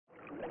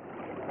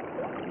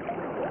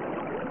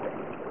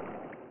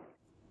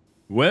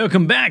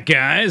Welcome back,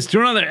 guys,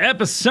 to another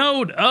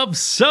episode of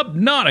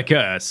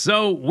Subnautica.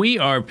 So we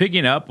are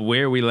picking up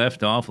where we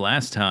left off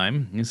last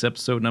time. It's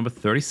episode number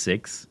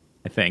 36,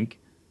 I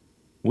think.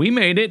 We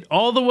made it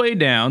all the way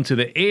down to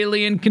the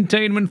alien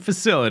containment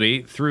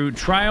facility through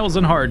trials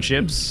and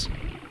hardships,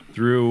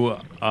 through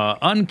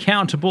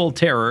uncountable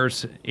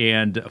terrors,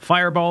 and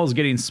fireballs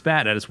getting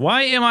spat at us.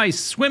 Why am I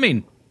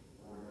swimming?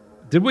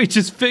 Did we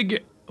just figure...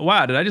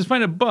 Wow, did I just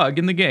find a bug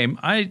in the game?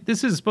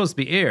 This is supposed to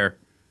be air.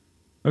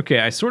 Okay,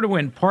 I sort of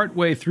went part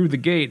way through the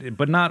gate,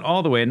 but not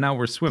all the way, and now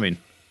we're swimming.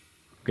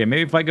 Okay,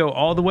 maybe if I go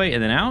all the way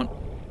and then out?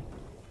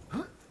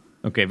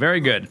 Okay,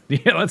 very good.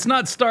 Yeah, let's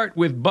not start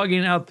with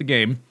bugging out the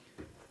game.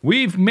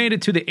 We've made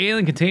it to the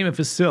alien containment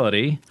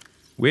facility,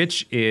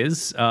 which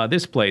is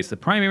this place, the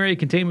primary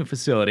containment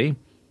facility.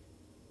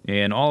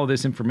 And all of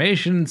this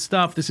information and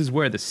stuff, this is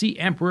where the Sea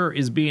Emperor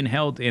is being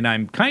held, and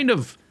I'm kind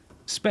of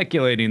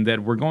speculating that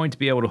we're going to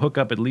be able to hook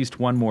up at least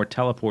one more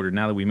teleporter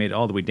now that we made it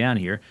all the way down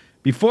here.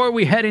 Before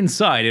we head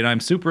inside, and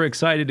I'm super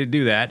excited to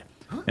do that,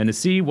 and to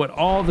see what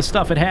all the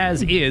stuff it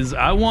has is,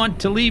 I want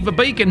to leave a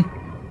beacon.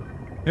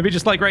 Maybe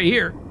just like right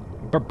here.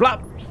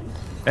 Blop.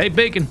 Hey,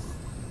 beacon.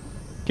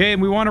 Okay,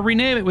 and we want to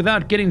rename it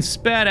without getting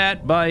spat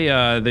at by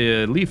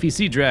the leafy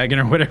sea dragon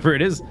or whatever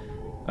it is.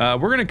 We're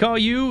going to call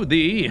you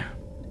the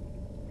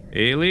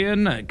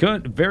alien,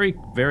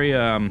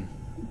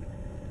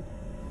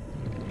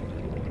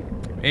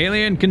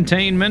 alien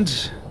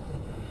containment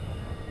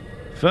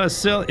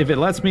facility. If it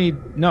lets me...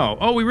 No.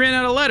 Oh, we ran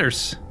out of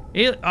letters.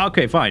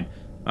 Okay, fine.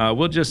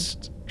 We'll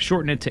just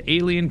shorten it to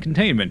alien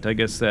containment. I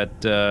guess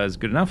that is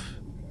good enough.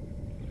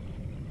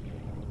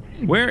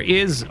 Where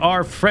is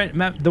our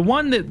friend? The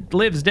one that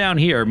lives down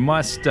here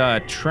must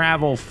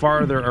travel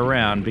farther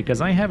around,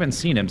 because I haven't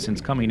seen him since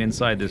coming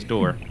inside this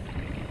door.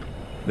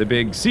 The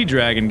big sea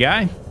dragon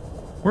guy.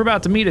 We're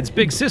about to meet its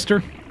big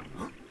sister.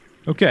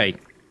 Okay.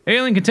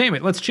 Alien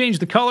containment. Let's change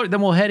the color,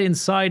 then we'll head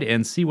inside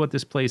and see what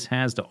this place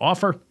has to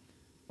offer.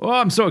 Oh,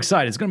 I'm so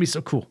excited. It's going to be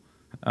so cool.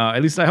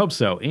 At least I hope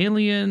so.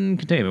 Alien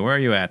containment. Where are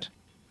you at?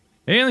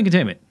 Alien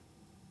containment.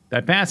 Did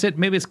I pass it?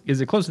 Maybe is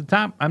it close to the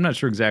top? I'm not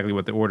sure exactly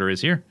what the order is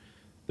here.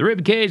 The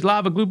rib cage,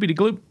 lava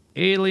gloopy-de-gloop.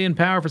 Alien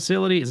power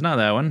facility. It's not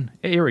that one.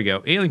 Hey, here we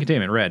go. Alien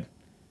containment. Red.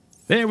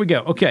 There we go.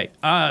 Okay.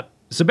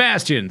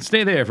 Sebastian,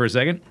 stay there for a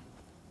second.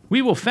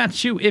 We will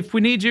fetch you if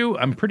we need you.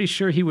 I'm pretty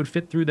sure he would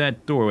fit through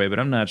that doorway, but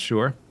I'm not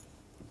sure.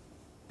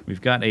 We've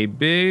got a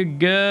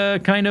big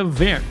kind of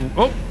van.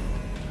 Oh!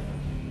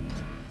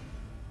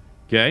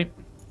 Okay.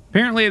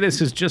 Apparently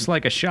this is just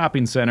like a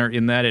shopping center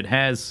in that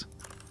it's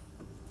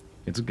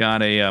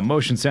got a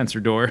motion sensor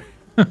door.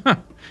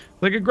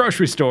 Like a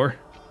grocery store.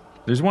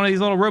 There's one of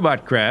these little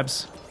robot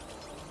crabs.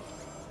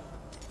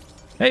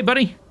 Hey,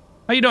 buddy.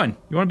 How you doing?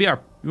 You want to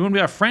be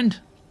our friend?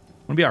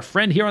 Want to be our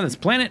friend here on this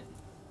planet?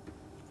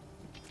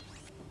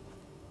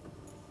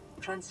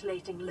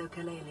 Translating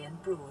local alien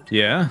broadcast.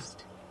 Yeah.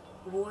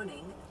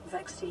 Warning,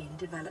 vaccine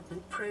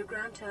development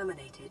program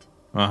terminated.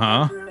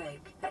 Uh-huh. Egg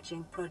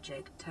hatching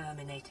project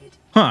terminated.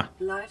 Huh.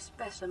 Live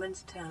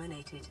specimens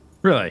terminated.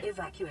 Really?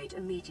 Evacuate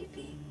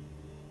immediately.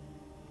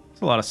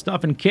 There's a lot of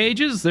stuff in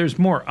cages. There's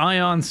more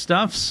ion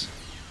stuffs.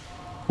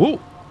 Whoa.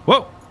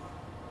 Whoa.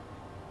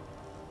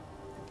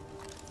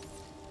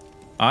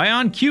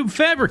 Ion cube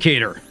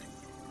fabricator.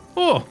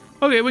 Oh,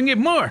 okay, we can get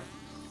more.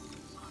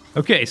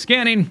 Okay,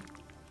 scanning.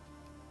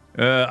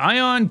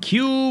 Ion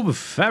cube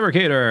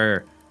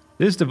fabricator.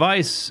 This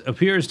device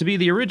appears to be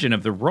the origin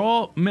of the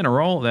raw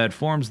mineral that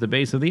forms the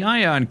base of the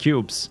ion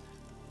cubes.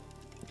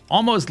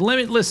 Almost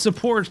limitless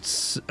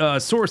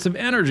source of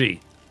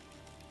energy.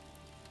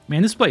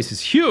 Man, this place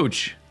is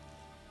huge.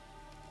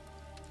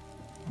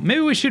 Maybe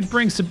we should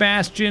bring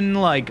Sebastian,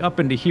 like, up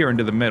into here,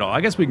 into the middle.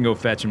 I guess we can go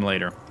fetch him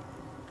later.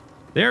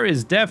 There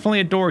is definitely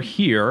a door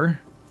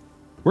here.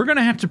 We're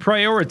gonna have to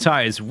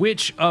prioritize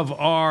which of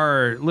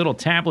our little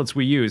tablets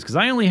we use, because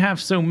I only have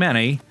so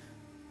many.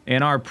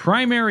 And our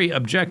primary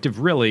objective,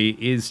 really,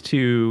 is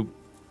to...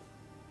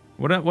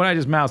 What I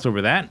just mouse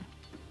over that?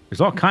 There's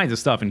all kinds of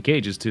stuff in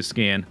cages to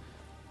scan.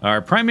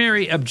 Our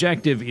primary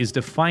objective is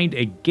to find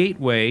a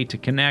gateway to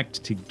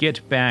connect to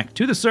get back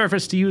to the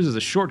surface to use as a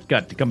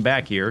shortcut to come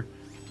back here.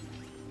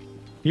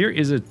 Here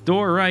is a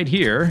door right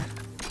here.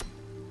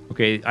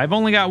 Okay, I've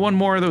only got one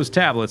more of those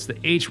tablets, the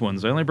H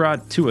ones. I only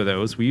brought 2 of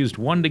those. We used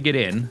 1 to get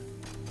in.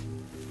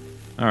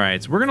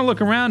 Alright, so we're gonna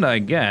look around, I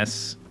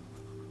guess.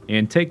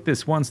 And take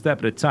this one step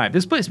at a time.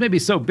 This place may be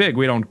so big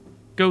we don't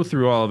go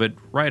through all of it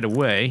right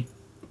away.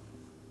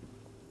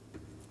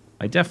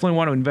 I definitely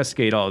want to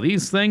investigate all of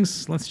these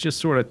things. Let's just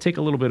sort of take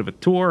a little bit of a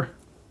tour.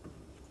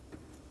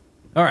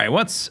 Alright,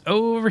 what's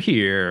over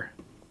here?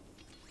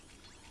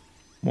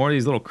 More of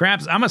these little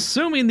crabs. I'm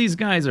assuming these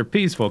guys are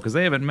peaceful because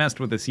they haven't messed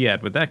with us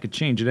yet, but that could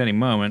change at any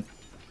moment.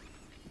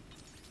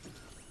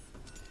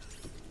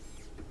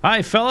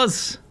 Hi,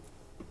 fellas.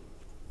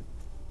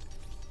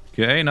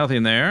 Okay,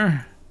 nothing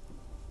there.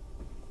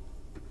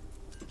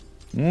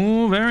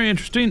 Ooh, very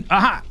interesting.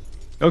 Aha!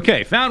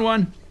 Okay, found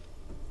one.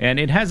 And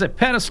it has a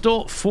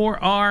pedestal for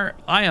our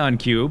ion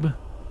cube.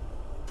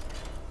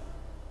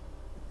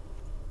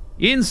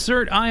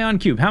 Insert ion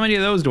cube. How many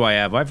of those do I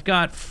have? I've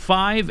got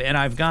 5, and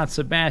I've got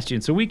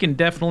Sebastian, so we can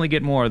definitely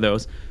get more of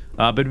those.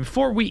 But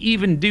before we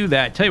even do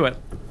that, tell you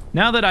what,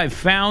 now that I've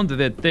found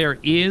that there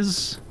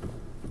is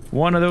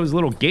one of those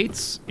little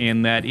gates,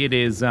 and that it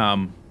is,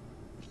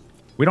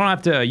 we don't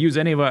have to use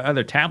any of our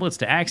other tablets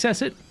to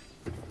access it,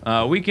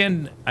 we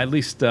can at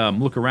least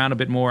look around a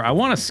bit more. I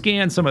want to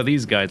scan some of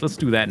these guys. Let's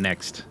do that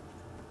next.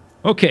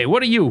 Okay,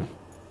 what are you?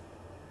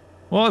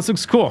 Well, this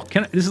looks cool.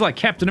 This is like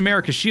Captain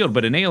America's shield,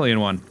 but an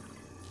alien one.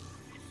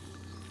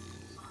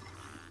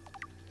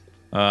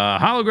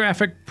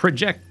 Holographic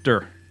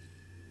projector.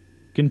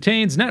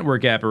 Contains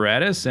network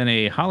apparatus and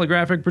a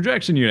holographic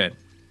projection unit.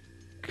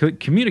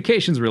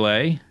 Communications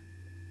relay.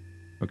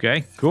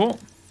 Okay, cool.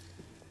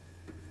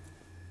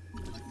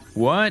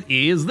 What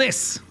is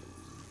this?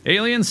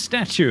 Alien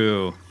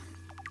statue.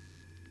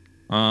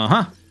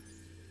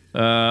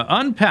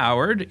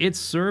 Unpowered, it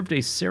served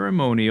a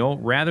ceremonial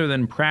rather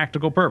than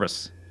practical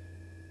purpose.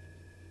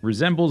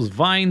 Resembles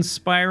vines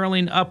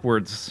spiraling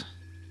upwards.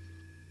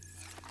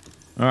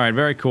 Alright,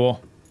 very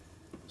cool.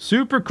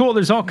 Super cool.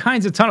 There's all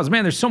kinds of tunnels.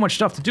 Man, there's so much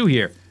stuff to do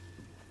here.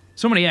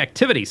 So many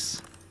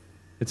activities.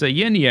 It's a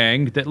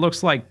yin-yang that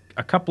looks like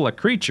a couple of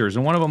creatures,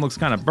 and one of them looks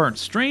kind of burnt.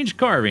 Strange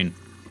carving.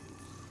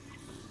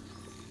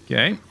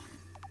 Okay.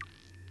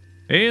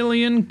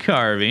 Alien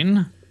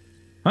carving.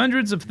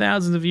 Hundreds of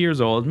thousands of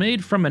years old,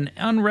 made from an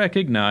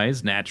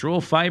unrecognized natural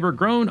fiber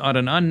grown on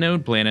an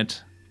unknown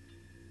planet.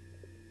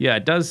 Yeah,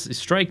 it does a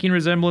striking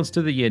resemblance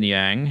to the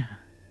yin-yang.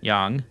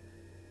 Yang.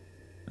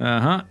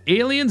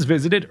 Aliens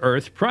visited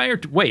Earth prior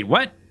to... Wait,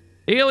 what?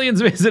 Aliens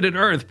visited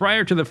Earth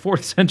prior to the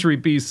 4th century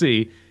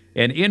BC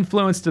and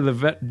influenced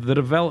the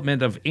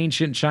development of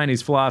ancient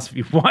Chinese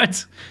philosophy.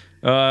 What?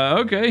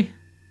 Okay.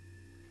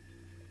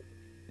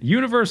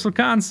 Universal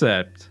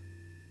concept.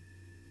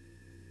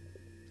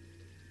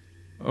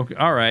 Okay,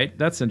 alright.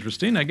 That's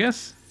interesting, I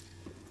guess.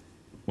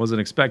 Wasn't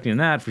expecting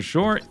that for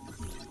sure.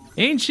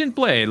 Ancient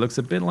blade. Looks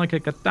a bit like a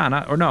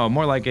katana. Or no,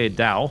 more like a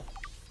dowel.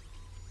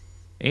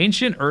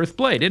 Ancient earth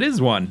blade. It is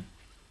one.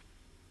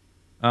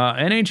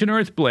 An ancient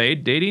earth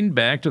blade dating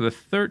back to the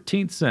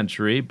 13th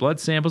century. Blood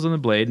samples on the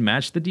blade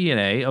match the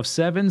DNA of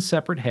 7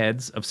 separate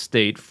heads of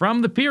state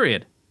from the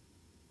period.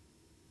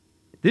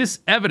 This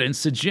evidence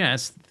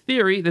suggests the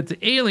theory that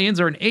the aliens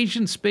are an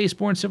ancient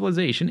spaceborne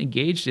civilization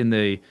engaged in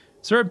the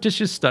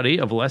surreptitious study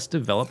of less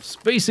developed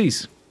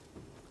species.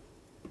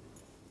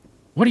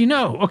 What do you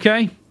know?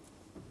 Okay.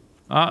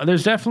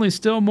 There's definitely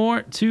still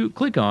more to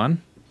click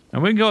on.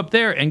 And we can go up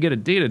there and get a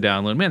data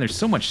download. Man, there's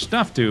so much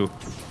stuff to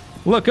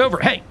look over.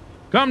 Hey,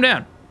 calm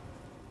down.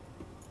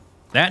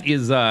 That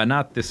is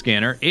not the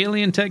scanner.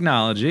 Alien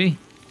technology.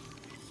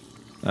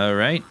 All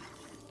right.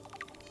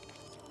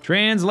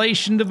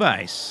 Translation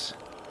device.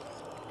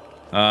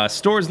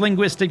 Stores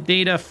linguistic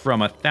data from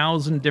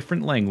 1,000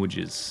 different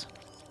languages.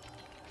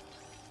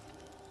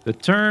 The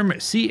term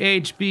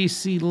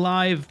CHBC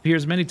Live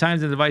appears many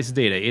times in the device's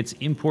data. Its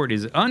import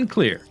is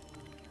unclear.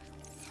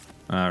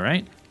 All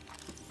right.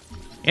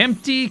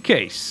 Empty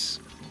case.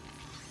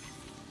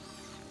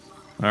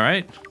 All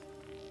right.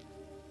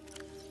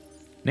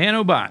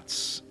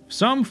 Nanobots.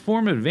 Some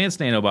form of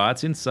advanced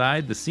nanobots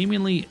inside the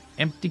seemingly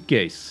empty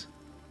case.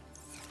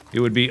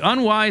 It would be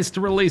unwise to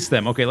release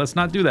them. Okay, let's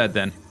not do that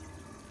then.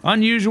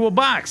 Unusual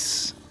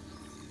box.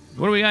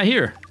 What do we got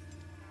here?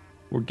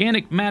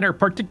 Organic matter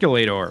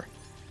particulator.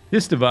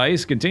 This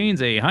device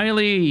contains a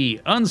highly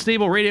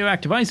unstable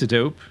radioactive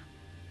isotope,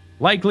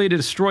 likely to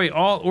destroy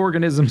all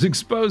organisms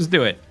exposed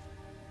to it.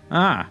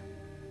 Ah.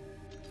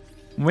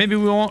 Maybe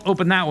we won't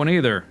open that one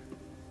either.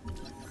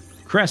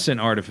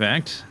 Crescent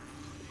artifact.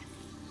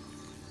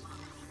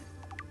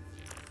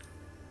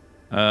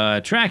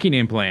 Tracking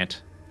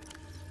implant.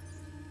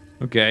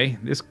 Okay,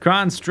 this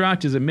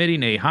construct is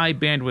emitting a high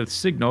bandwidth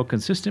signal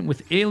consistent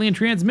with alien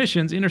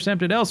transmissions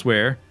intercepted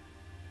elsewhere.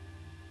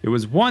 It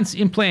was once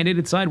implanted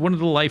inside one of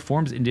the life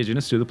forms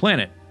indigenous to the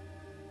planet.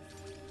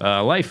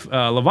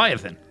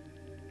 Leviathan.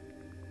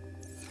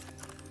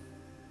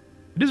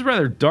 It is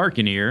rather dark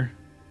in here.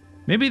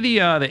 Maybe the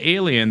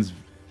aliens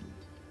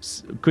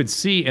could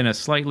see in a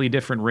slightly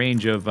different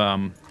range of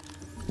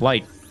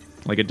light,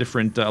 like a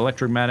different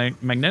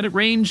electromagnetic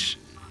range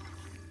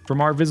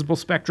from our visible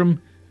spectrum.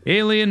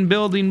 Alien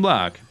building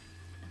block.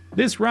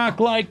 This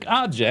rock-like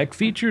object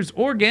features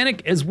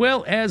organic as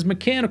well as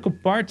mechanical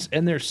parts,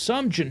 and there's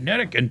some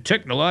genetic and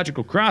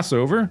technological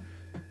crossover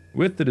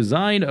with the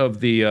design of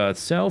the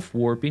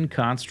self-warping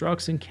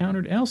constructs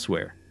encountered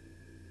elsewhere.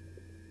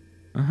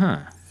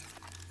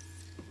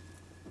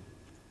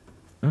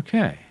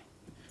 Okay.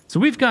 So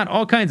we've got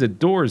all kinds of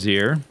doors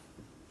here.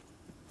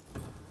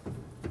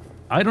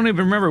 I don't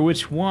even remember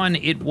which one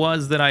it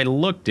was that I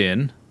looked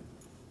in.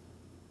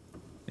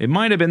 It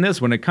might have been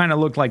this one. It kind of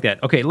looked like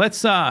that. Okay,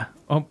 let's oh,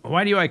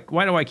 why do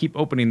I keep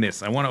opening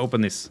this? I want to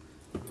open this.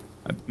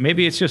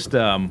 Maybe it's just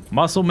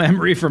muscle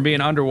memory from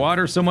being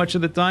underwater so much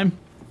of the time,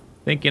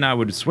 thinking I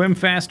would swim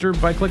faster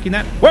by clicking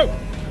that. Whoa!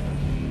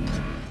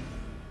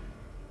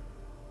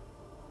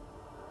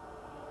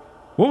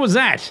 What was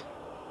that?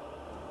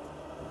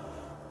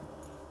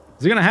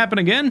 Is it gonna happen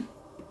again?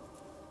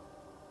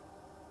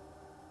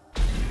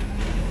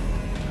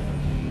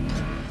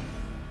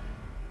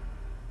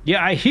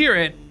 Yeah, I hear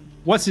it.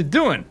 What's it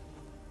doing?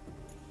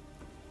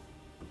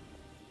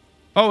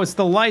 Oh, it's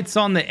the lights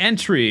on the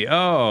entry.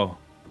 Oh.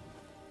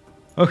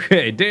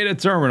 Okay, data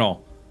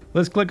terminal.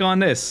 Let's click on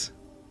this.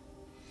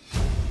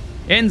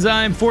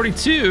 Enzyme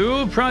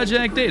 42,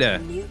 project data.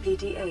 New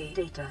PDA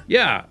data.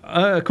 Yeah,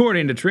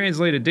 according to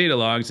translated data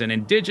logs, an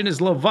indigenous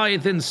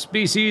Leviathan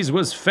species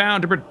was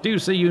found to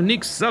produce a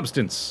unique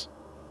substance,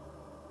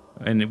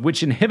 and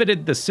which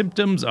inhibited the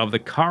symptoms of the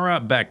Kara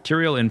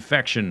bacterial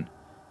infection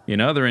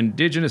in other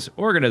indigenous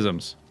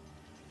organisms.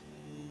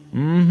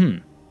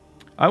 I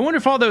wonder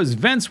if all those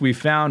vents we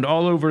found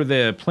all over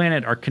the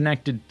planet are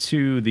connected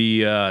to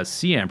the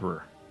Sea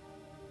Emperor,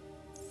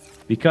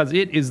 because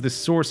it is the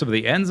source of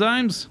the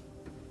enzymes.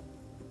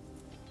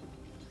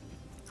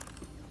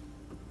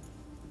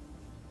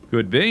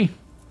 Could be.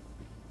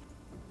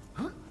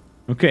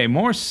 Okay,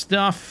 more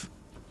stuff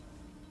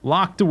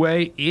locked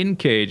away in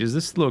cages.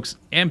 This looks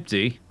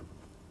empty.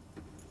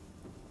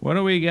 What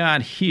do we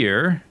got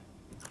here?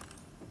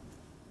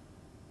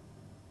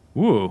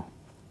 Woo.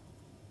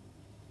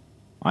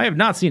 I have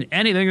not seen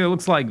anything that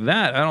looks like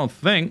that, I don't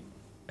think.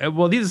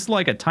 Well, this is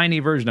like a tiny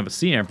version of a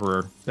Sea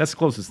Emperor. That's the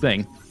closest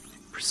thing.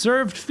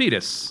 Preserved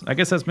fetus. I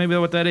guess that's maybe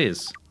what that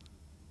is.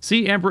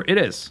 Sea Emperor, it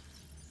is.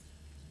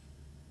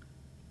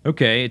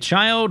 Okay, a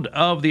child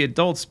of the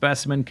adult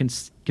specimen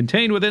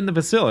contained within the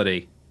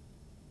facility.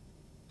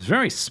 It's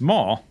very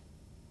small.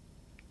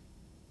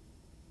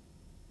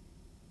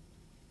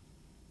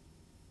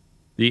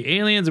 The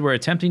aliens were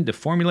attempting to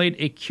formulate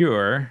a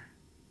cure.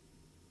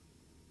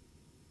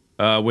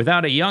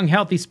 Without a young,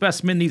 healthy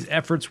specimen, these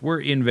efforts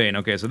were in vain.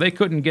 Okay, so they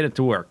couldn't get it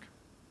to work.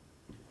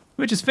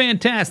 Which is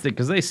fantastic,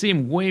 because they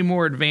seem way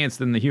more advanced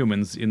than the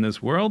humans in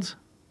this world.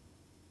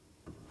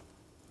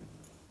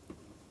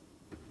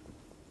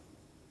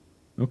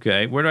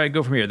 Okay, where do I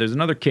go from here? There's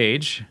another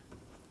cage.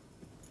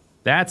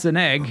 That's an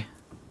egg.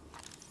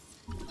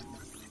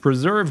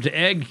 Preserved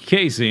egg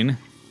casing.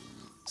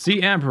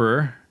 Sea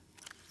Emperor.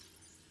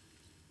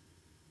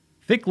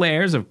 Thick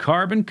layers of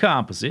carbon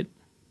composite.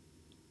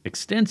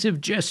 Extensive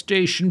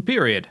gestation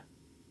period.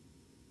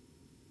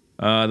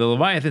 The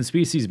Leviathan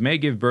species may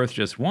give birth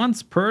just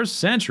once per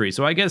century.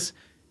 So I guess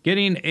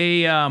getting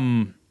a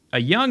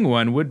young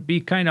one would be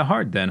kind of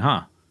hard then,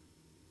 huh?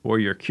 For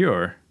your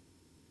cure.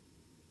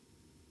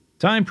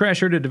 Time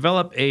pressure to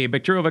develop a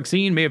bacterial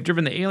vaccine may have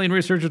driven the alien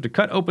researchers to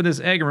cut open this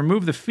egg and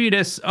remove the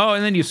fetus. Oh,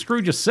 and then you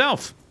screwed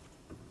yourself.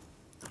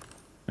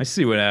 I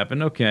see what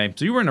happened. Okay,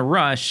 so you were in a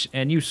rush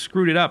and you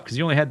screwed it up because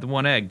you only had the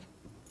one egg.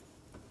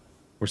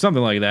 Or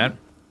something like that.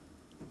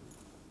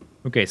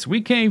 Okay, so we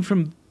came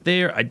from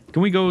there.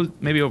 Can we go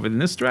maybe over in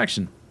this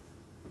direction?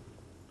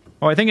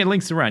 Oh, I think it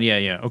links around.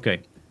 Yeah,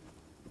 okay.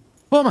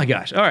 Oh my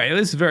gosh. All right,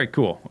 this is very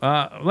cool.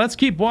 Let's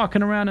keep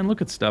walking around and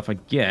look at stuff, I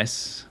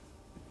guess.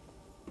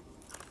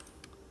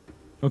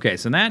 Okay,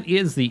 so that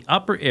is the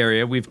upper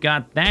area. We've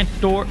got that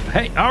door.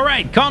 Hey, all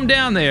right, calm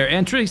down there,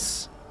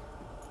 Entries.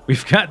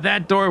 We've got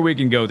that door we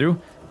can go through.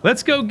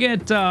 Let's go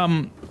get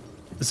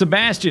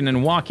Sebastian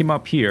and walk him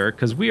up here,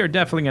 because we are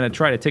definitely going to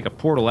try to take a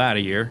portal out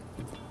of here.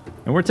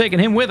 And we're taking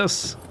him with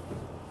us.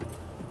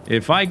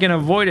 If I can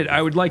avoid it,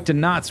 I would like to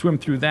not swim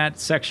through that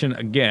section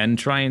again,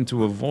 trying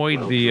to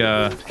avoid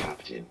the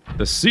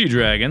sea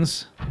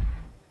dragons.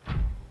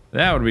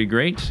 That would be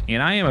great.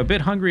 And I am a bit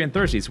hungry and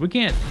thirsty, so we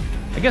can't...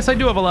 I guess I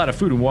do have a lot of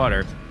food and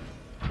water.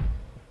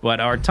 But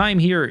our time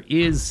here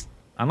is...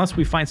 Unless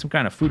we find some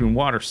kind of food and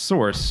water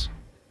source,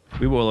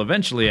 we will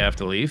eventually have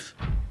to leave.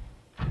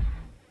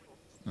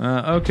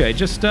 Okay,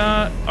 just,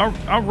 all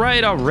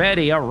right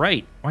already, all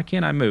right. Why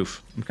can't I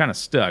move? I'm kind of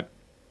stuck.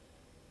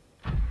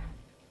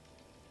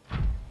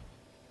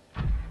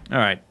 All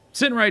right,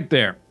 sitting right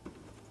there.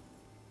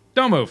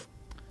 Don't move.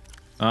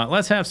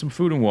 Let's have some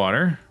food and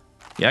water.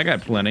 Yeah, I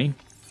got plenty.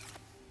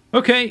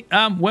 Okay,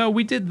 well,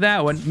 we did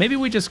that one. Maybe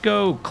we just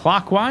go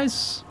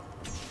clockwise?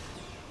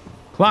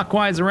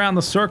 Clockwise around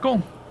the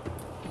circle?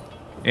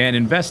 And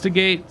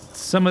investigate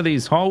some of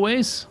these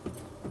hallways?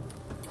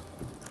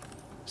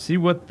 See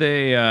what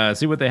they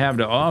have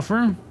to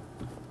offer.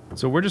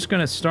 So we're just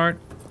gonna start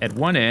at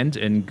one end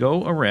and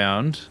go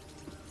around.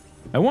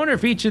 I wonder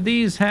if each of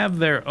these have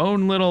their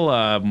own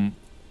little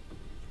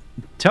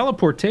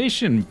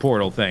teleportation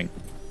portal thing.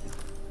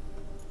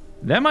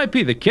 That might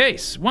be the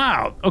case.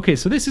 Wow. Okay,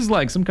 so this is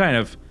like some kind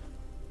of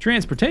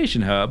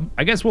transportation hub.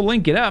 I guess we'll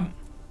link it up.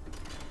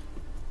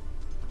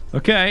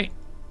 Okay.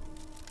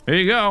 There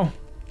you go.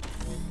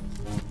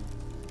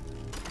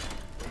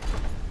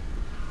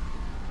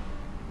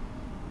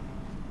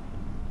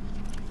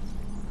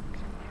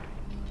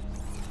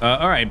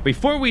 All right,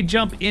 before we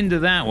jump into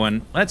that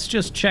one, let's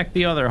just check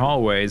the other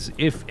hallways.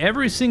 If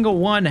every single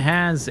one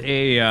has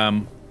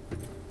a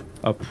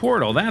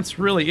portal, that's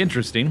really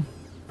interesting.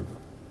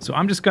 So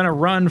I'm just gonna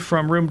run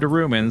from room to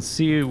room and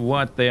see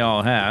what they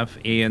all have.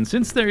 And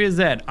since there is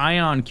that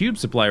ion cube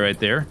supply right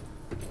there.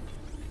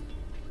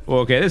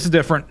 Okay, this is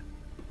different.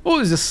 Oh,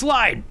 there's a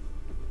slide.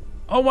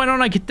 Oh, why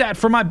don't I get that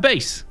for my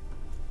base?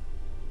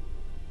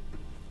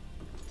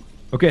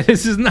 Okay,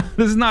 this is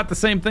not the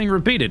same thing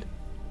repeated.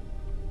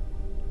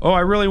 Oh,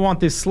 I really want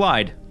this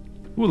slide.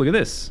 Ooh, look at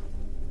this.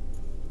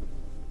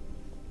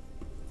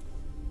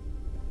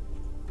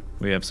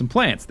 We have some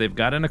plants. They've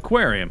got an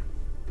aquarium.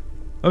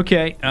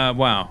 Okay,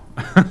 wow.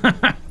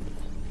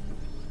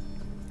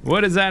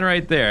 What is that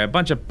right there? A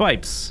bunch of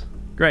pipes.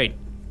 Great.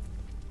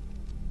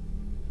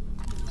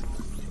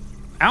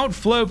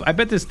 Outflow, I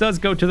bet this does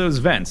go to those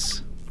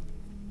vents.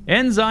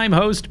 Enzyme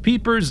host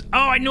peepers.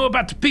 Oh, I knew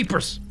about the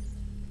peepers.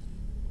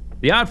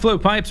 The outflow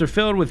pipes are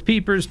filled with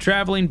peepers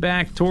traveling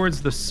back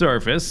towards the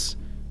surface.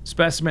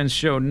 Specimens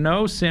show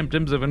no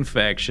symptoms of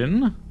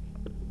infection.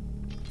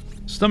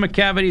 Stomach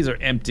cavities are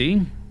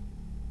empty.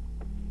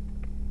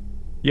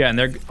 Yeah,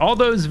 and all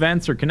those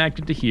vents are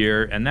connected to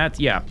here, and that's,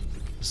 yeah.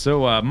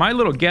 So my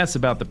little guess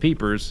about the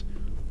peepers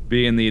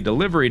being the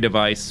delivery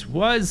device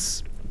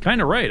was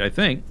kind of right, I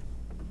think.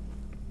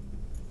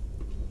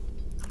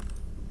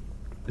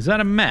 Is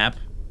that a map?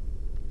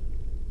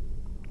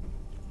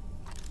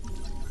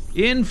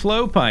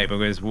 Inflow pipe.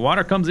 Okay, so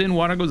water comes in,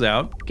 water goes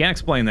out. Can't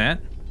explain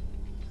that.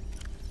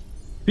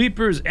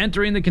 Peepers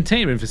entering the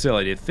containment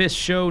facility. The fish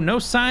show no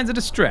signs of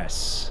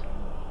distress.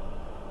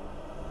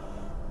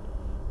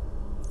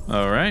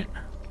 Alright.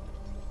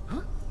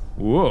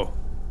 Whoa.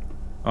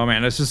 Oh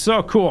man, this is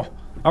so cool.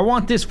 I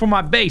want this for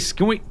my base.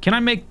 Can I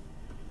make...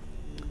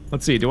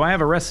 Let's see, do I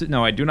have a recipe?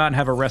 No, I do not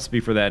have a recipe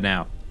for that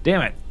now.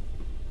 Damn it.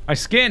 I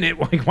scanned it.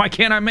 Why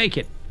can't I make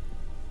it?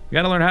 You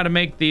gotta learn how to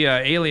make the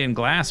alien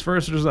glass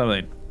first or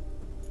something.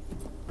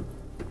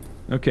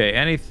 Okay,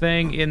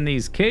 anything in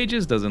these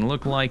cages? Doesn't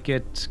look like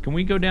it. Can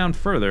we go down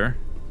further?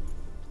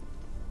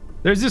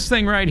 There's this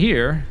thing right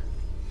here.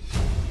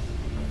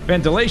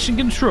 Ventilation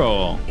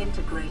control.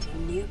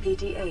 Integrating new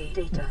PDA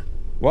data.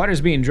 Water's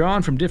being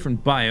drawn from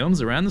different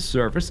biomes around the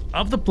surface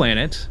of the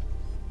planet.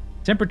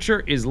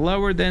 Temperature is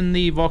lower than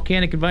the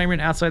volcanic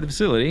environment outside the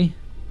facility.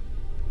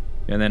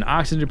 And then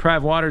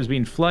oxygen-deprived water is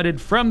being flooded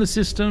from the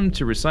system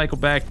to recycle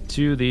back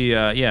to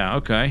the, yeah,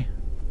 okay.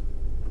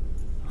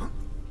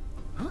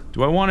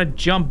 Do I want to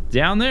jump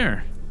down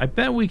there? I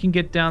bet we can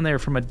get down there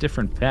from a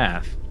different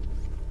path.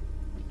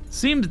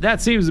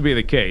 That seems to be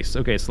the case.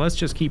 Okay, so let's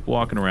just keep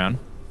walking around.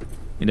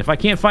 And if I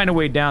can't find a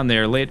way down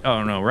there,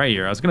 oh no, right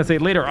here. I was gonna say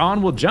later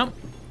on we'll jump.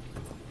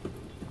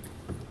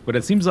 But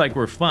it seems like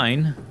we're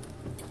fine.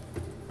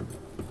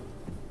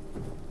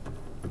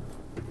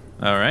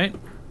 All right.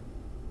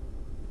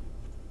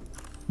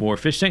 More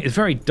fish tank. It's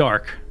very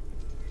dark.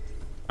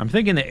 I'm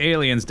thinking the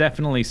aliens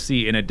definitely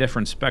see in a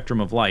different spectrum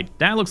of light.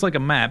 That looks like a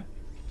map.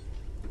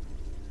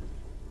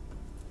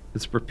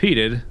 It's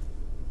repeated.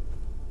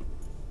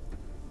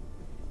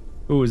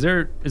 Ooh, is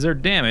there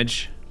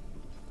damage?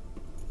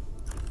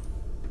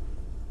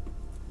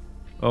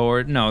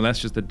 Or no, that's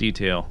just a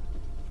detail.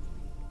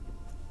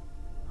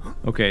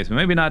 Okay, so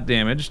maybe not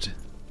damaged.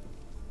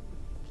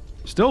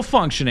 Still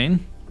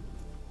functioning.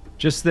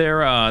 Just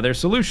their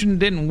solution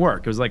didn't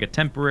work. It was like a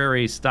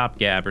temporary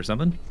stopgap or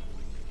something.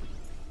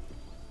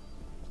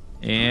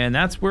 And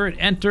that's where it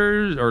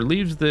enters or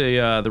leaves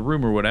the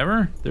room or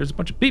whatever. There's a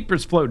bunch of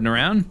peepers floating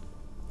around.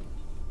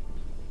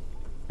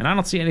 And I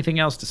don't see anything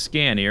else to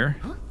scan here.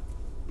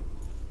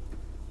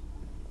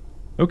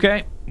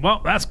 Okay,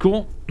 well, that's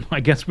cool. I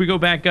guess we go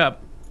back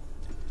up.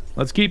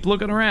 Let's keep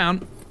looking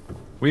around.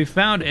 We've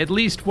found at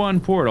least one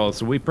portal,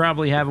 so we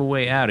probably have a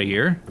way out of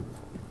here.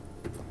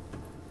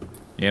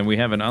 And we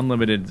have an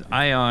unlimited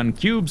ion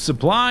cube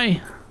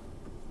supply.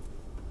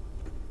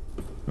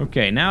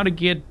 Okay, now to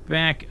get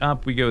back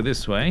up, we go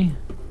this way.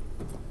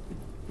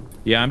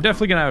 Yeah, I'm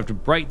definitely gonna have to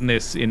brighten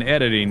this in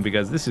editing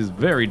because this is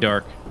very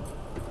dark.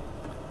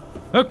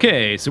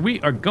 Okay, so we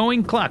are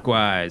going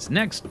clockwise.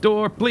 Next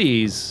door,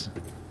 please.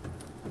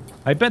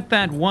 I bet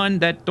that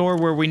door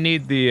where we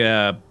need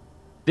the,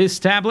 this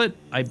tablet,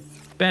 I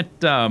bet,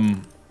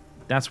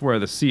 that's where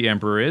the Sea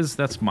Emperor is.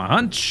 That's my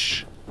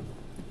hunch.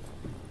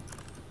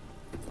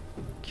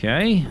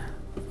 Okay.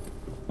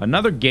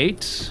 Another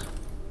gate.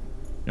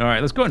 All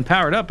right, let's go ahead and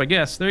power it up, I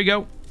guess. There you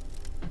go.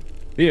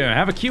 Here,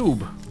 have a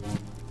cube.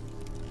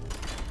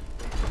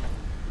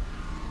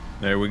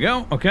 There we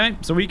go. Okay,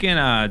 so we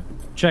can,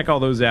 check all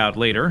those out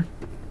later.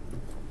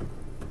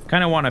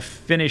 Kind of want to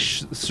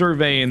finish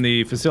surveying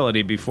the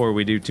facility before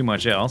we do too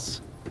much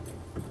else.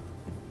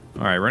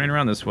 All right, running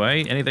around this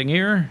way. Anything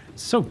here?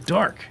 It's so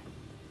dark.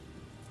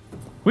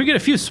 We get a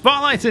few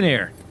spotlights in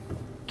here.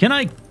 Can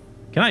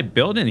I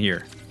build in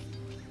here?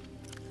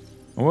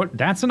 What?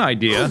 That's an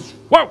idea.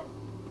 Whoa!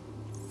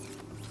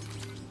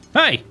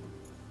 Hey!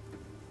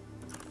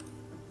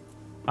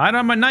 I don't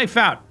have my knife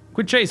out.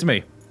 Quit chasing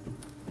me.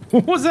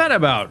 What was that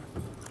about?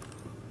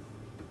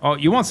 Oh,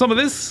 you want some of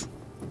this?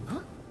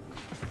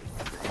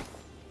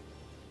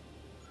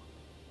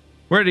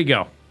 Where did he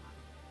go?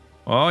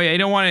 Oh, yeah, you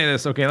don't want any of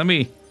this. Okay, let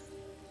me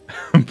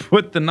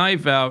put the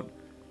knife out.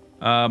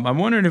 I'm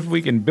wondering if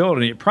we can build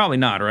any. Probably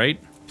not, right?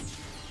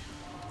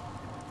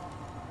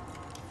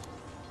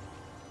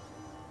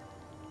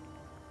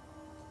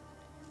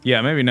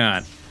 Yeah, maybe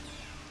not.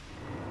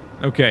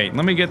 Okay,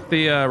 let me get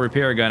the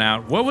repair gun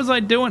out. What was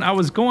I doing? I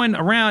was going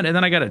around and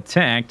then I got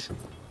attacked.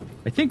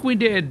 I think we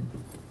did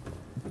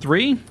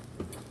 3.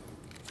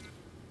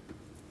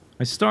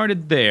 I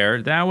started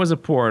there. That was a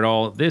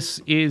portal. This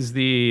is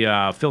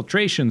the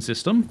filtration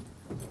system.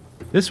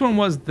 This one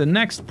was the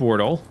next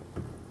portal.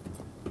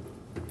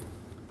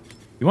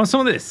 You want some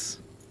of this?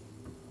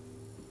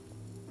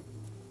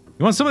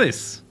 You want some of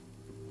this?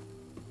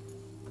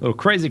 Little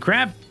crazy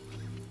crab?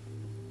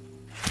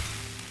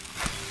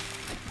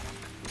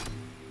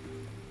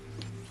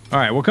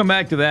 Alright, we'll come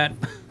back to that.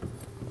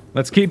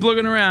 Let's keep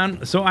looking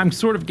around. So I'm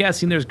sort of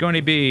guessing there's going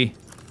to be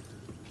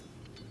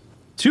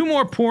 2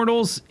 more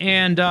portals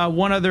and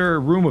 1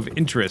 other room of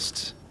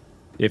interest,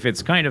 if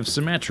it's kind of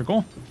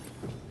symmetrical.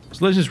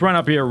 So let's just run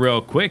up here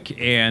real quick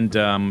and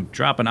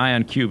drop an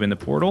ion cube in the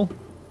portal.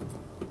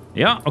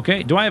 Yeah,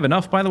 okay. Do I have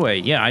enough, by the way?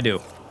 Yeah, I do.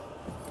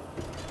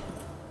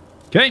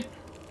 Okay.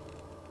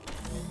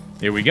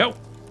 Here we go.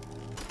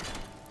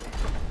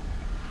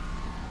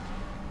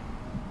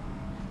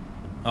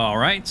 All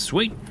right,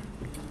 sweet.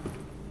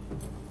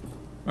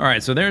 All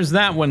right, so there's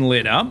that one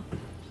lit up.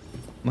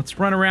 Let's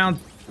run around.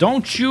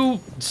 Don't you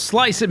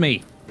slice at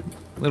me,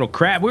 little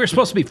crab. We were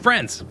supposed to be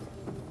friends.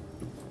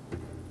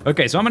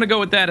 Okay, so I'm going to go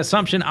with that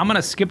assumption. I'm going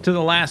to skip to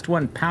the last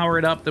one, power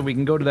it up, then we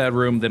can go to that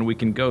room, then we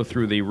can go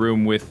through the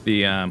room with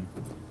the,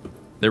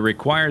 that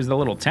requires the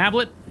little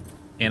tablet.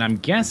 And I'm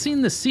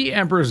guessing the Sea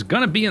Emperor's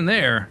going to be in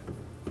there.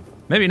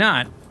 Maybe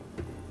not.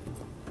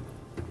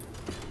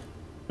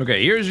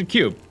 Okay, here's your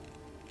cube.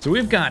 So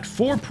we've got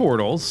 4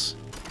 portals.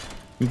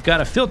 We've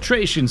got a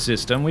filtration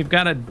system. We've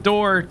got a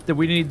door that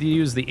we need to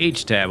use the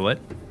H tablet.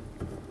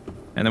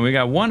 And then we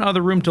got 1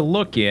 other room to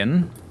look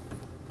in.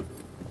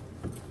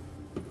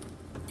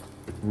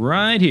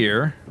 Right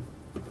here.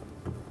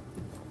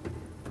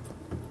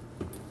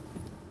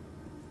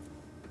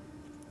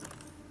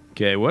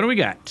 Okay, what do we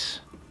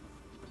got?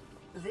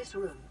 This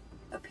room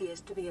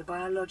appears to be a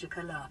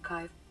biological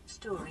archive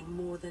storing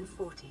more than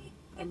 40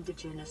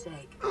 indigenous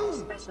egg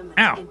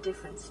specimens in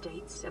different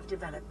states of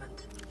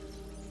development.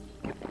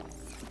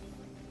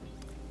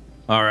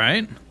 All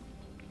right.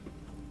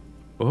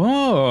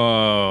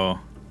 Oh.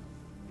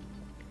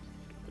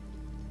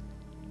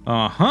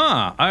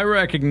 Uh-huh. I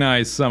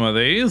recognize some of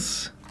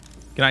these.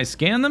 Can I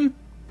scan them?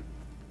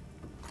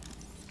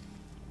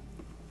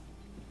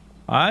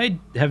 I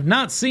have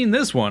not seen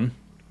this one.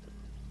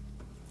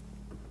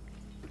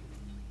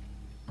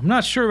 I'm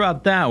not sure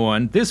about that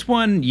one. This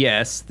one,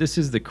 yes. This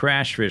is the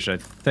crash fish, I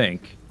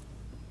think.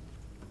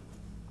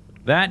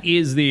 That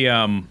is the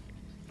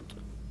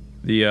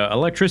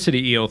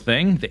electricity eel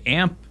thing. The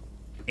amp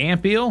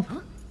eel.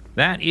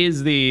 That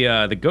is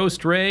the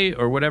ghost ray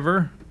or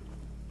whatever.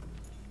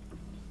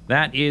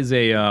 That is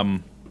a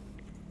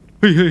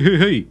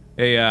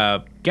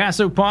a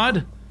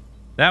gasopod.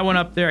 That one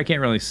up there I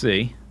can't really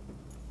see.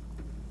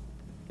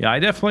 Yeah, I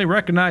definitely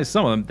recognize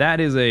some of them. That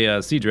is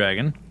a sea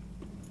dragon.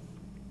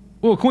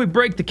 Oh, can we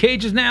break the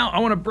cages now? I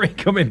want to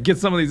break them and get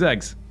some of these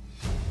eggs.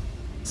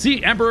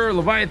 Sea Emperor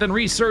Leviathan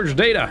research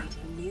data.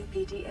 New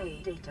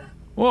PDA data.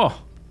 Whoa.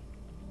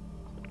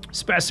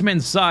 Specimen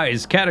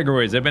size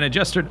categories have been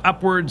adjusted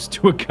upwards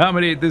to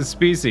accommodate this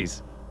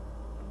species.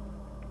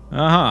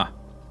 Uh-huh.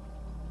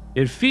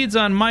 It feeds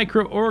on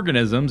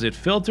microorganisms it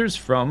filters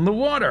from the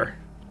water.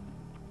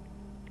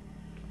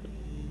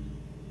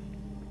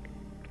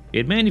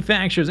 It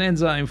manufactures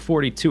enzyme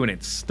 42 in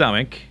its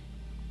stomach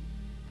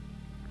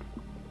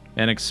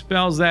and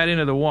expels that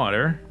into the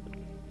water.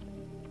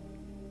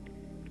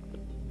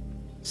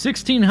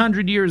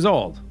 1,600 years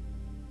old.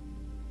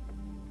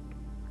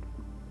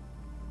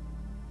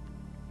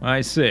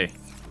 I see.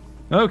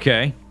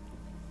 Okay.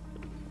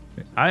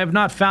 I have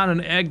not found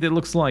an egg that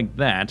looks like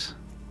that.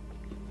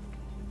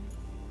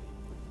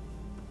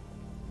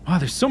 Oh,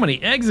 there's so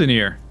many eggs in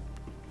here.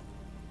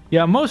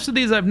 Yeah, most of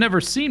these I've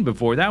never seen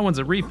before. That one's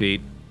a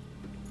repeat.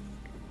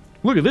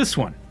 Look at this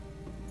one.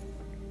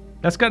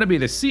 That's got to be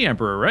the Sea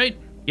Emperor, right?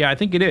 Yeah, I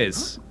think it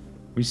is.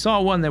 We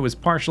saw one that was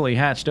partially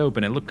hatched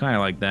open. It looked kind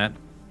of like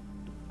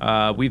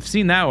that. We've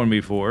seen that one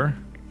before.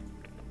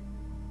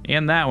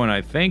 And that one,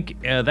 I think.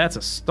 That's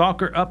a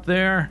stalker up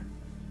there.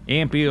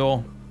 Amp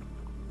eel.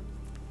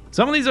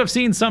 Some of these I've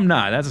seen, some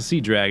not. That's a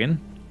sea dragon.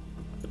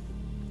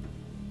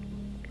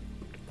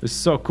 This is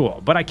so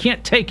cool. But I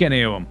can't take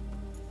any of them.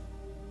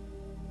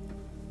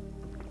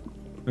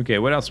 Okay,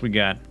 what else we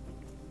got?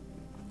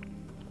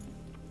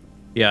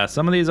 Yeah,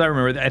 some of these I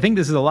remember. I think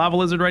this is a lava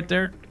lizard right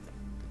there.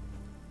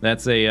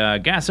 That's a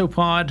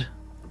gasopod.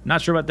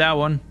 Not sure about that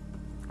one.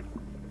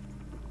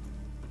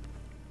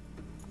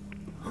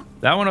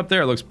 That one up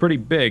there looks pretty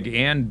big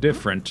and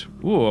different.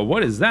 Ooh,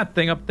 what is that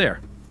thing up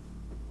there?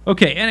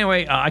 Okay,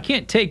 anyway, I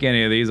can't take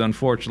any of these,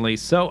 unfortunately,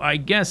 so I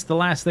guess the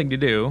last thing to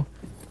do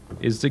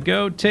is to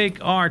go take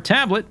our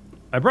tablet.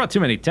 I brought too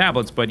many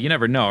tablets, but you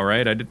never know,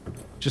 right? I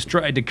just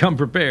tried to come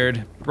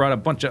prepared. Brought a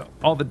bunch of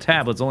all the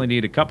tablets, only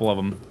need a couple of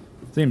them,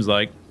 seems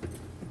like.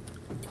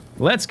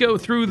 Let's go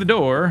through the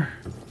door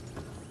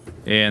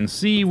and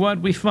see what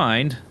we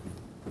find.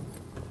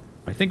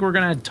 I think we're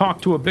gonna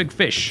talk to a big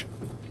fish.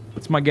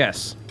 That's my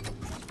guess.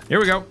 Here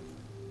we go.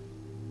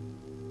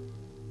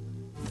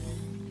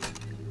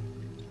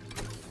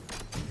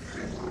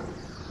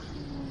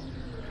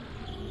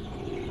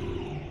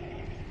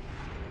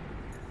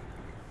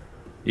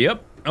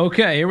 Yep.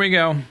 Okay, here we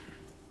go.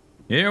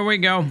 Here we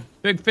go.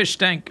 Big fish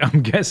tank.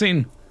 I'm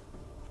guessing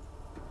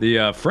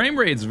the frame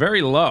rate's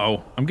very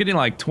low. I'm getting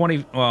like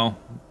 20. Well,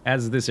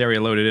 as this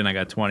area loaded in, I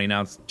got 20. Now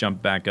let's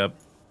jump back up.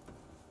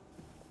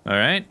 All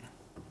right.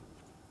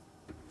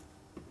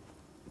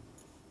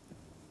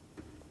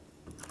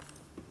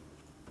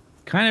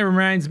 Kind of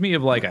reminds me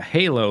of like a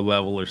Halo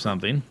level or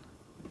something.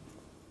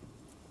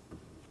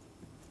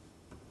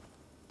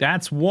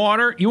 That's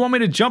water? You want me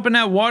to jump in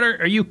that water?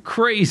 Are you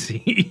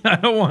crazy? I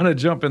don't want to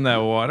jump in that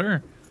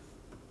water.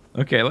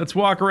 Okay, let's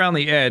walk around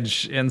the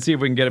edge and see if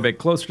we can get a bit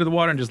closer to the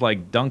water and just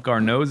like dunk our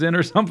nose in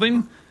or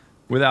something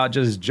without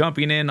just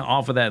jumping in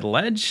off of that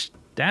ledge.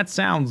 That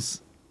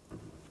sounds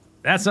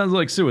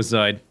like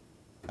suicide.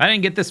 I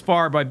didn't get this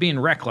far by being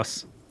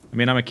reckless. I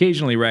mean, I'm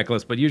occasionally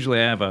reckless, but usually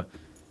I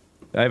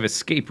have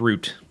escape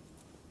route.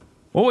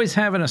 Always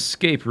have an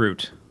escape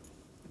route.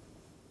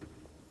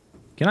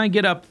 Can I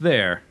get up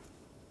there?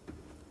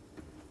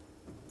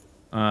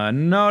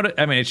 No,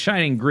 I mean, it's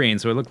shining green,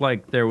 so it looked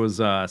like there was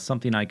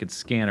something I could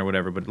scan or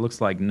whatever, but it looks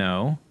like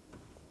no.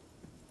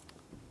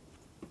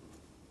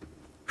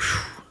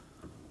 Whew.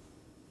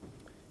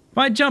 If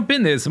I jump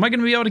in this, am I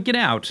going to be able to get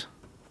out?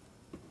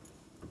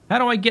 How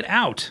do I get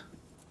out?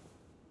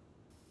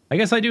 I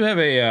guess I do have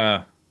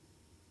a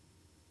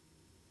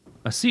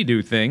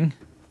sea-doo thing.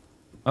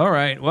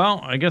 Alright,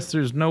 well, I guess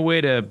there's no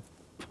way to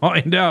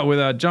find out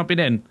without jumping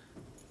in.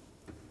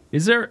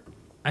 Is there...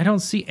 I don't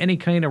see any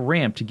kind of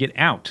ramp to get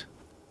out.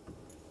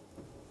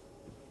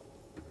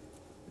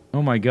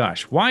 Oh my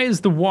gosh. Why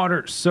is the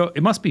water so...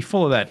 It must be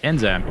full of that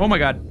enzyme. Oh my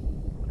god.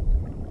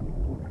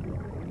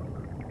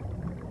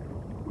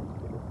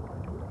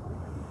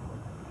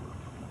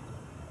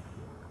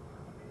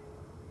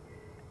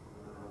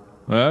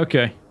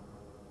 Okay.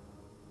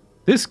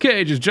 This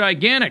cage is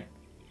gigantic.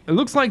 It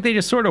looks like they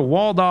just sort of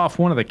walled off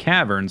one of the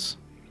caverns.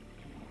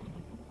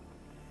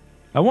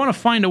 I want to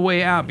find a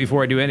way out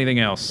before I do anything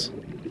else.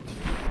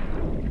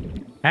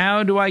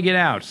 How do I get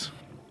out?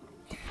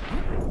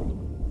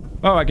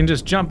 Oh, I can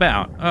just jump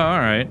out. Oh,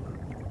 alright.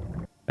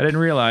 I didn't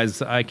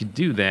realize I could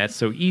do that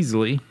so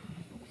easily.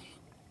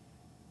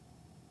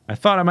 I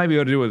thought I might be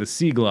able to do it with a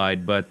sea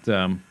glide, but,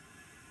 I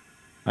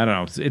don't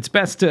know. It's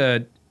best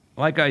to,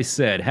 like I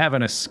said, have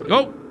an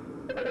oh!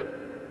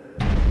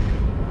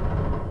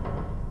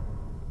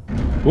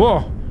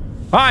 Whoa!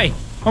 Hi!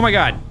 Oh my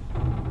god!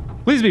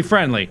 Please be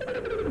friendly.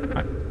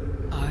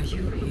 Are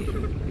you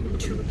here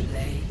to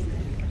play?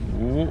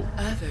 Whoa.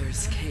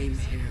 Others came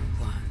here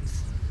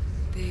once.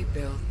 They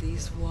built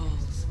these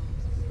walls.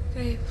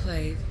 They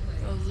played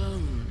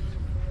alone.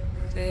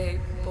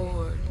 They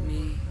bored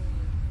me.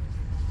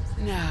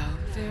 Now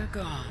they're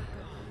gone.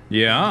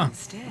 Yeah?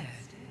 Instead,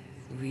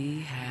 we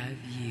have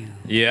you.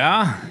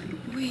 Yeah?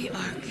 We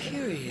are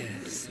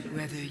curious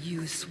whether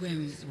you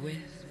swim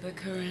with the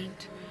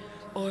current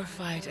or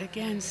fight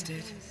against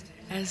it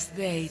as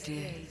they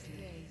did.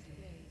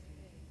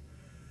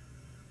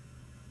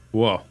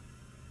 Whoa.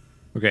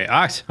 Okay,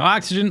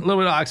 oxygen, a little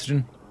bit of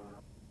oxygen.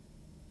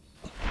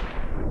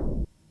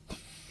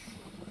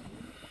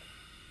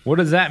 What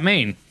does that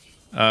mean?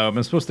 Am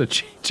I supposed to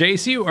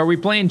chase you? Are we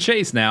playing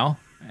chase now?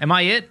 Am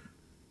I it?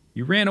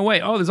 You ran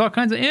away. Oh, there's all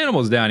kinds of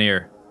animals down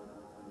here.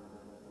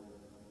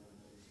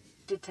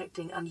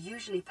 Detecting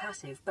unusually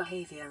passive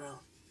behavioral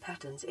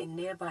patterns in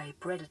nearby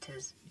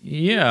predators.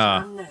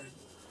 Yeah. Unknown.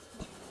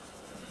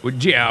 Well,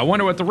 yeah, I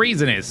wonder what the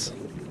reason is.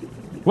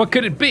 What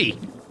could it be?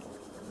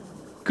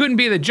 Couldn't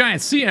be the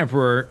giant sea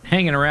emperor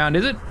hanging around,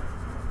 is it?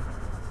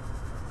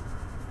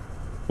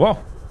 Whoa.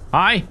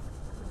 Hi.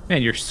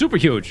 Man, you're super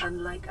huge.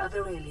 Unlike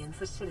other alien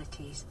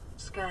facilities,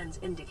 scans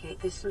indicate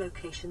this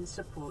location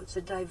supports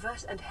a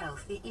diverse and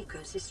healthy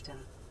ecosystem.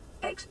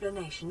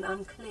 Explanation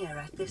unclear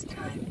at this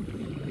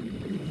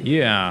time.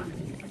 Yeah.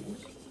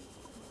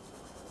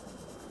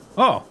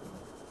 Oh.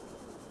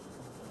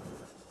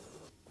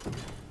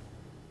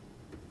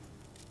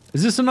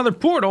 Is this another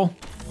portal?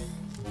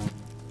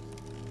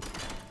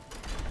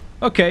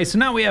 Okay, so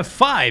now we have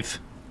 5.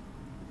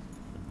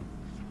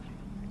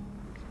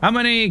 How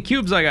many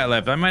cubes I got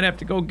left? I might have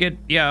to go get...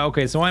 Yeah,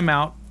 okay, so I'm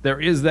out. There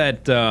is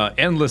that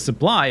endless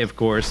supply, of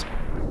course.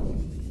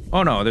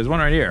 Oh no, there's one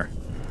right here.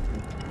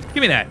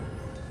 Give me that.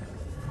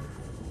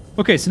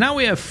 Okay, so now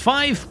we have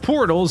 5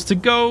 portals to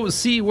go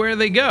see where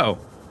they go.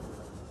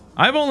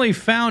 I've only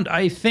found,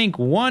 I think,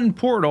 1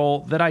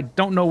 portal that I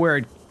don't know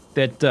where...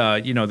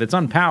 That, you know, that's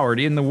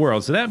unpowered in the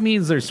world. So that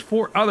means there's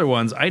 4 other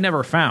ones I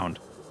never found.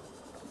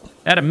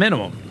 At a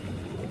minimum.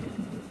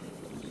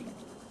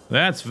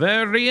 That's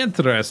very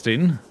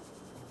interesting.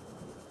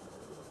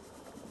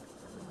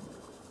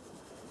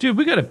 Dude,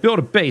 we gotta build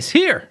a base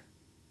here.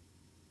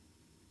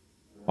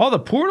 All the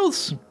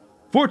portals?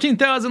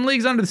 14,000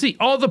 leagues under the sea.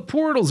 All the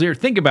portals here.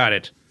 Think about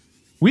it.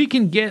 We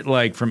can get,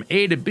 like, from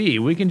A to B.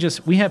 We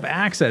have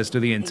access to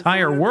the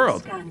entire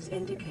world. Scans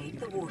indicate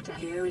the water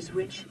here is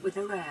rich with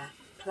a rare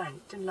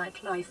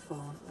plankton-like life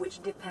form,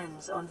 which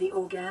depends on the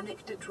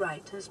organic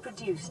detritus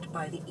produced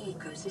by the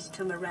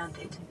ecosystem around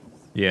it.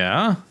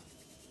 Yeah?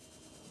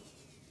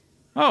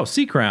 Oh,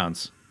 sea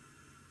crowns.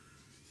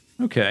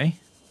 Okay.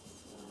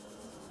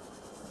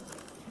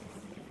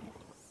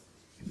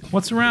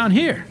 What's around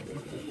here?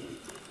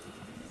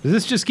 Does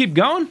this just keep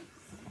going?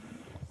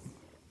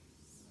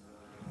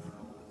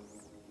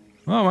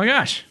 Oh my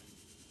gosh.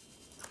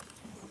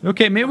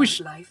 Okay, maybe we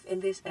should... Life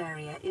in this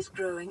area is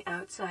growing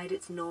outside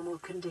its normal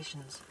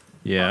conditions.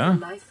 Yeah. Other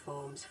life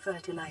forms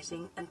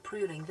fertilizing and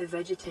pruning the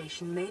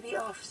vegetation may be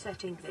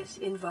offsetting this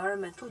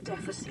environmental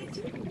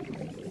deficit.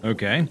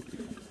 Okay.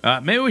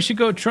 Maybe we should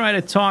go try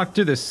to talk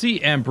to the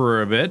Sea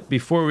Emperor a bit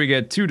before we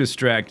get too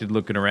distracted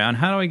looking around.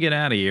 How do I get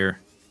out of here?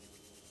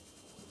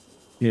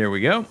 Here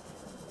we go.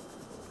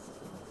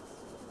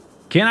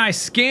 Can I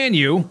scan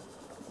you?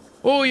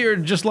 Oh, you're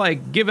just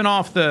like giving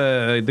off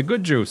the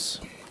good juice.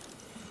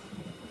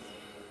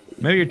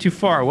 Maybe you're too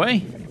far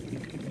away.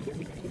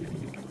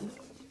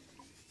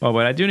 Oh,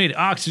 but I do need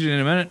oxygen in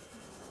a minute.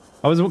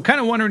 I was kind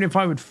of wondering if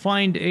I would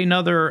find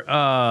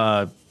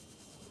another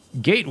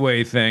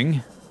gateway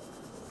thing.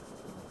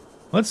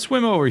 Let's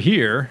swim over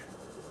here.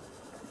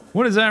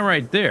 What is that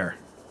right there?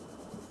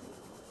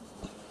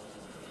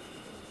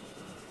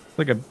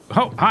 Like a...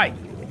 Oh, hi.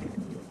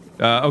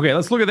 Okay,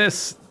 let's look at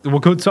this. We'll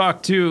go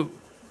talk to...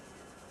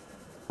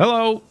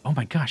 Hello. Oh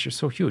my gosh, you're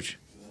so huge.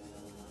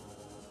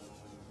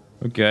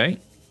 Okay.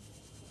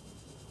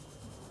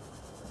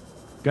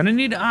 Gonna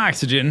need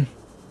oxygen.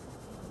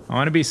 I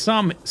want to be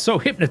so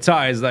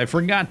hypnotized that I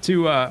forgot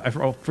to I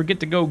forget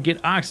to go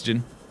get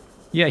oxygen.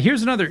 Yeah,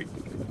 here's another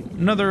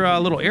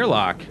little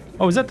airlock.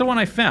 Oh, is that the one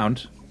I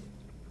found?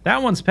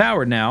 That one's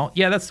powered now.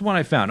 Yeah, that's the one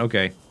I found.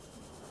 Okay.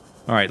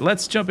 All right,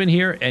 let's jump in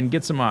here and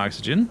get some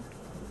oxygen.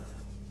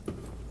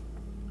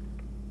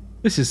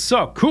 This is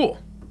so cool.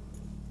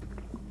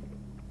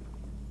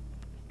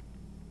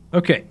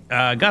 Okay,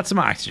 got some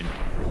oxygen.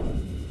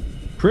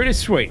 Pretty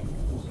sweet.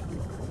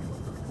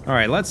 All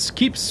right, let's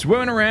keep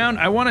swimming around.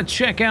 I want to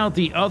check out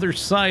the other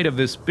side of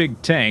this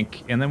big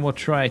tank, and then we'll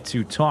try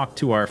to talk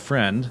to our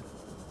friend.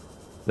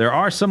 There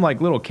are some,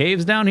 like, little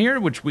caves down here,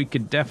 which we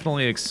could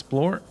definitely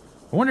explore.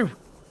 I wonder...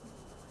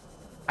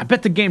 I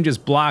bet the game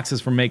just blocks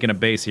us from making a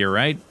base here,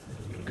 right?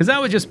 Because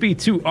that would just be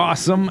too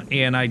awesome,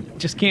 and I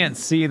just can't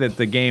see that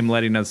the game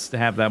letting us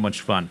have that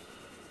much fun.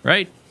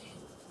 Right?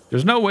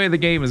 There's no way the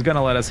game is going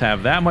to let us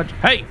have that much...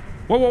 Hey!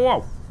 Whoa, whoa,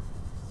 whoa!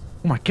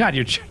 Oh my god,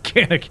 you're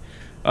gigantic.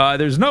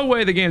 There's no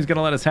way the game's going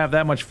to let us have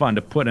that much fun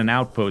to put an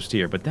outpost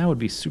here, but that would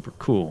be super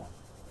cool.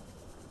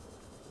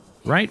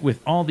 Right?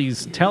 With all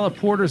these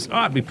teleporters.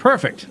 Oh, it'd be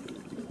perfect.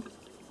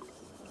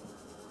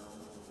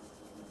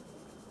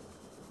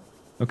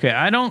 Okay,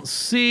 I don't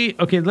see...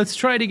 Okay, let's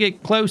try to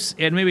get close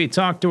and maybe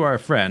talk to our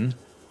friend.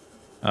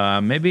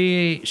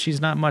 Maybe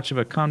she's not much of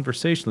a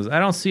conversationalist. I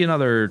don't see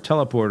another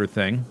teleporter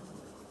thing.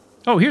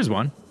 Oh, here's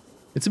one.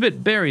 It's a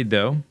bit buried,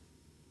 though.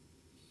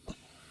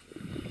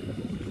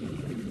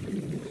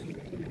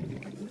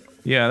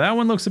 Yeah, that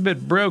one looks a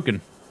bit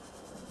broken.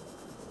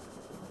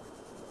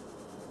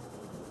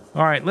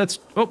 All right, let's...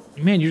 Oh,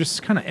 man, you're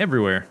just kind of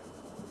everywhere.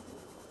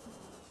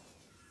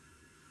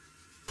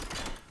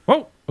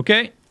 Oh,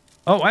 okay.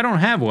 Oh, I don't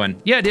have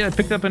one. Yeah, I did. I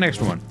picked up an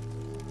extra one.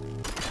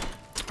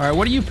 All right,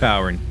 what are you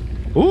powering?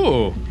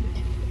 Ooh.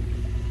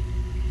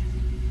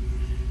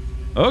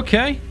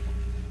 Okay.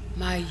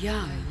 My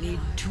young need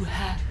to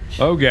hatch.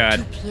 Oh, God.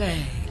 To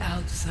play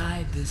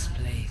outside this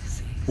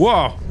place.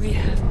 Whoa. We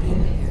have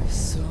been here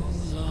so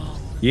long.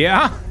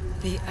 Yeah?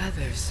 The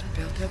others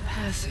built a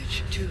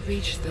passage to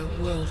reach the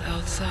world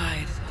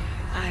outside.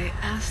 I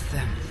asked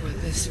them for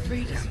this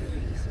freedom,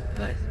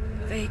 but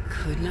they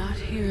could not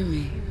hear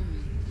me.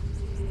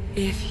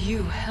 If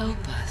you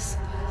help us,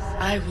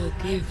 I will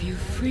give you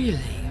freely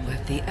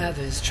what the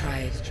others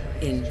tried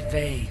in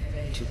vain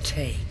to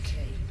take.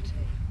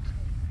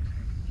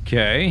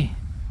 Okay.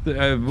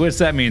 What's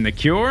that mean? The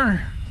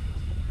cure?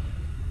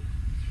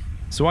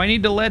 So I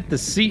need to let the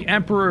Sea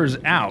Emperors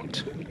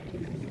out.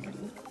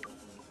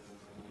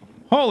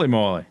 Holy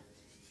moly.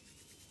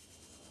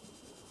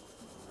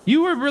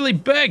 You are really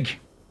big.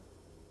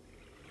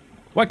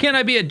 Why can't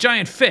I be a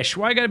giant fish?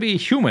 Why gotta be a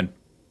human?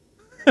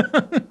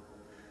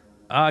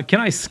 Can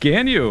I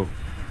scan you?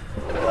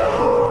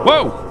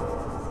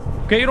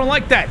 Whoa! Okay, you don't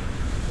like that.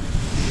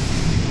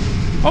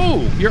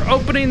 Oh, you're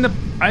opening the...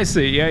 I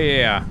see,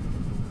 yeah.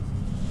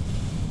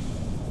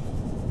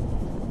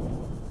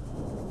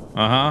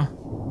 Uh-huh.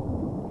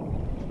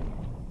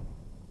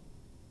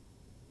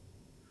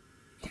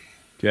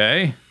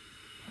 Okay.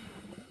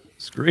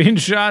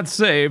 Screenshot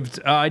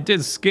saved. I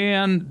did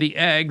scan the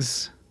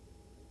eggs.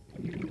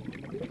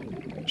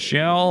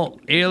 Shell,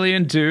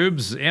 alien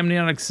tubes,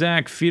 amniotic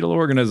sac, fetal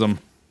organism.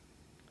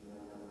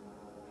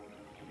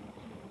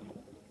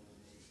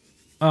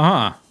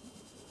 Uh-huh.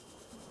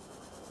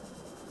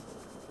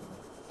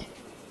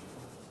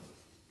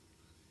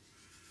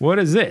 What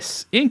is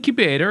this?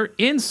 Incubator,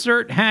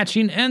 insert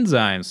hatching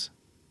enzymes.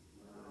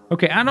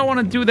 Okay, I don't want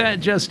to do that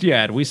just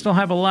yet. We still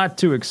have a lot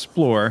to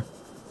explore.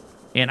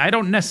 And I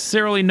don't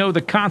necessarily know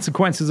the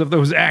consequences of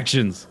those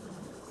actions.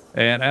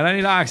 And I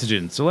need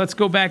oxygen, so let's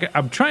go back.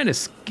 I'm trying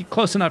to get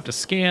close enough to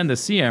scan the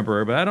Sea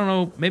Emperor, but I don't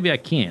know, maybe I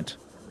can't.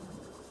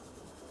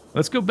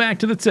 Let's go back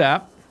to the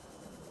top.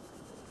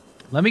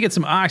 Let me get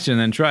some oxygen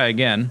and then try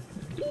again.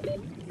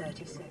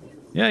 30 seconds.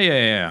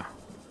 Yeah.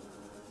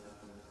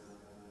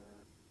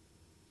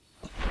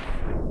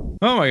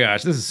 Oh my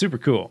gosh, this is super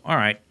cool. All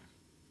right.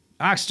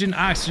 Oxygen.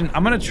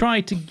 I'm going to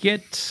try to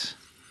get...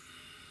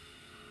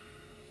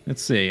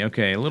 Let's see.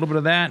 Okay, a little bit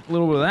of that, a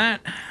little bit of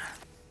that.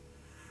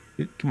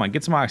 Come on,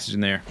 get some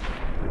oxygen there.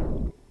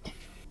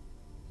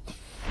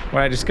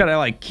 Well, I just gotta,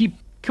 like, keep...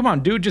 Come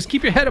on, dude, just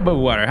keep your head above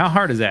water. How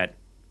hard is that?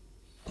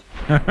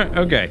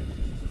 Okay.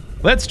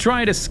 Let's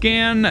try to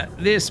scan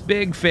this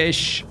big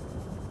fish.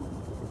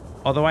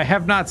 Although I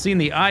have not seen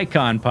the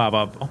icon pop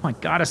up. Oh my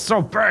god, it's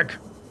so big!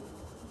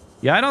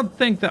 Yeah, I don't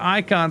think the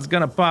icon's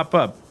gonna pop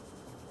up.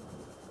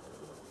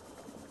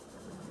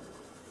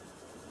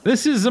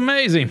 This is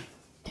amazing.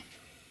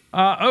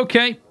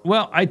 Okay,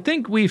 well, I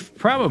think this is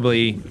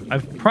probably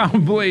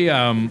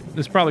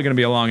gonna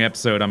be a long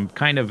episode. I'm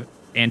kind of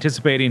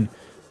anticipating.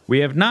 We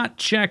have not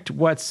checked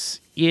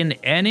what's in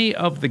any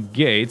of the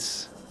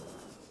gates.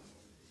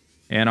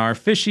 And our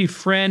fishy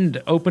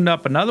friend opened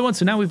up another one,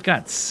 so now we've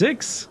got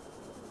 6.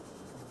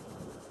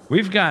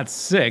 We've got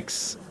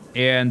 6.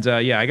 And,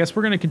 yeah, I guess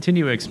we're gonna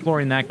continue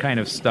exploring that kind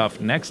of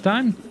stuff next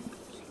time.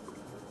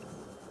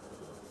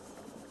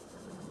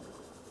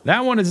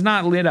 That one is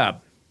not lit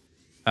up.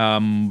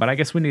 But I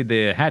guess we need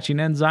the hatching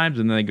enzymes,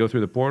 and then they go through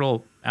the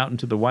portal out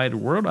into the wider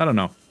world. I don't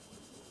know.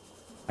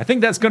 I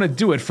think that's going to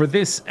do it for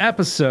this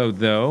episode,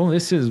 though.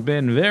 This has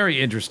been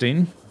very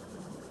interesting.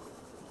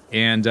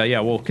 And,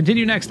 yeah, we'll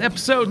continue next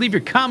episode. Leave your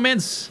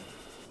comments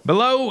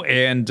below,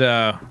 and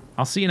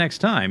I'll see you next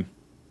time.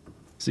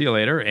 See you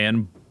later,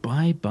 and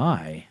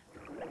bye-bye.